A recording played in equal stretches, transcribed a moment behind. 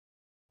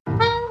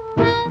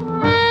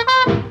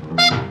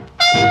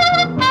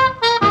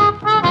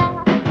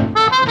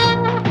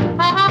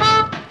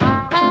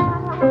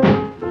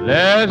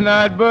Last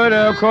night, buddy,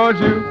 I caught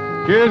you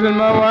kissing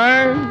my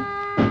wife.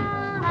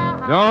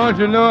 Don't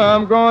you know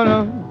I'm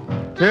gonna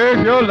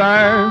take your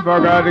life? I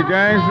got the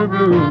gangster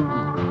blues.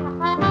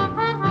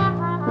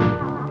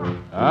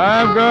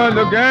 I've got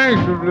the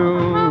gangster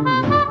blues.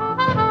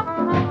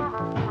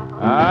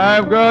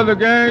 I've got the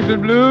gangster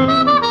blues.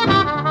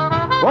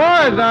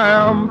 Boys,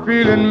 I am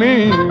feeling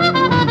mean.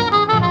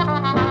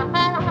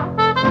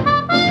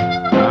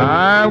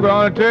 I'm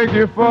gonna take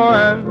you for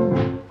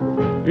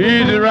an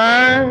easy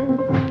ride.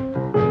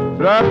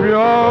 Drop you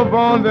off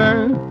on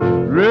the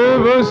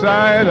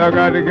riverside. I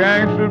got the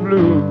gangster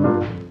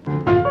blues.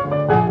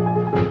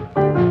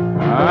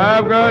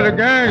 I've got the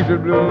gangster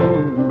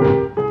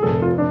blues.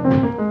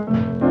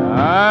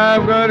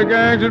 I've got the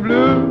gangster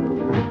blues.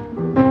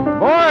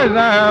 Boys,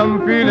 I'm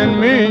feeling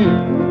mean.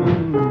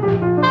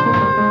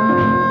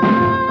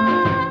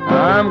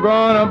 I'm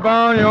gonna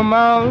bound your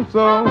mouth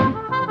so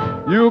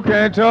you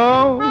can't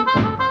talk.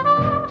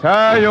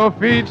 Tie your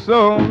feet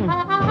so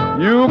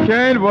you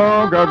can't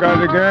walk. I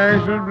got the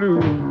gangster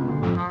blues.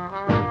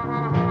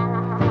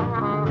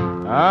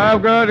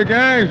 I've got the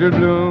gangster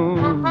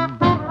blues.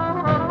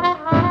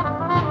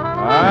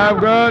 I've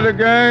got the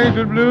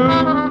gangster blues.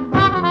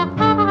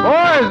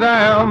 Boys,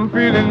 I am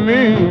feeling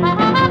mean.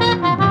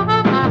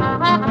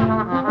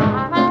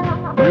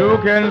 You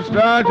can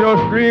start your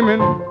screaming,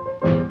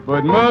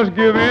 but must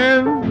give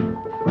in.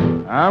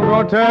 I'm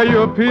gonna tear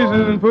you to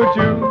pieces and put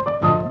you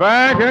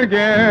back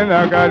again.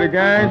 I got the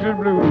gangster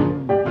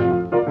blues.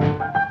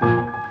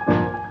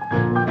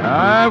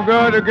 I've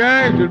got the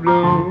gangster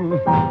blues.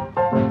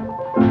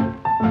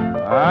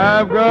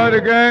 I've got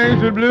the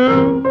gangster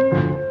blues.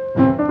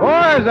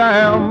 Boys, I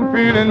am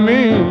feeling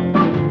mean.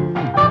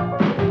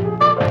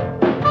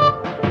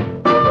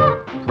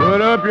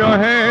 Put up your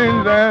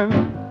hands and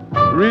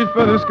reach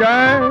for the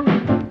sky.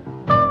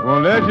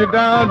 Won't let you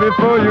down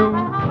before you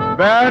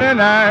bat an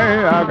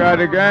eye. I got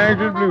the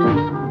gangster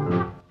blues.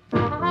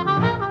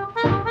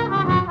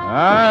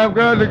 I've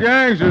got the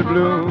gangster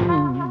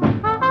blues.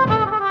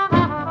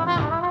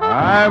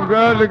 I've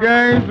got the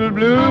gangster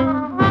blues.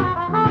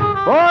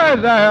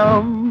 Boys, I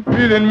am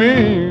feeling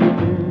mean.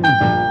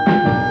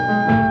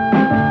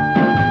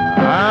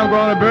 I'm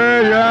gonna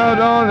bury you out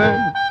on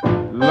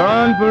the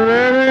lawn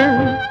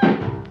prairie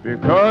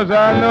because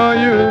I know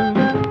you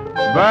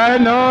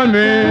biting on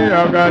me.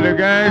 I've got the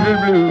gangster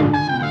blues.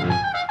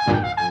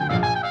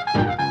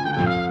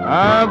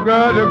 I've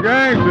got the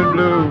gangster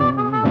blues.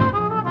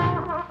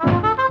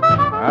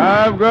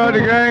 I've got the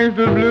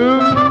gangster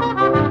blues.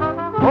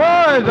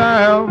 Boys,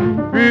 I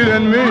am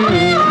feeling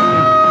mean.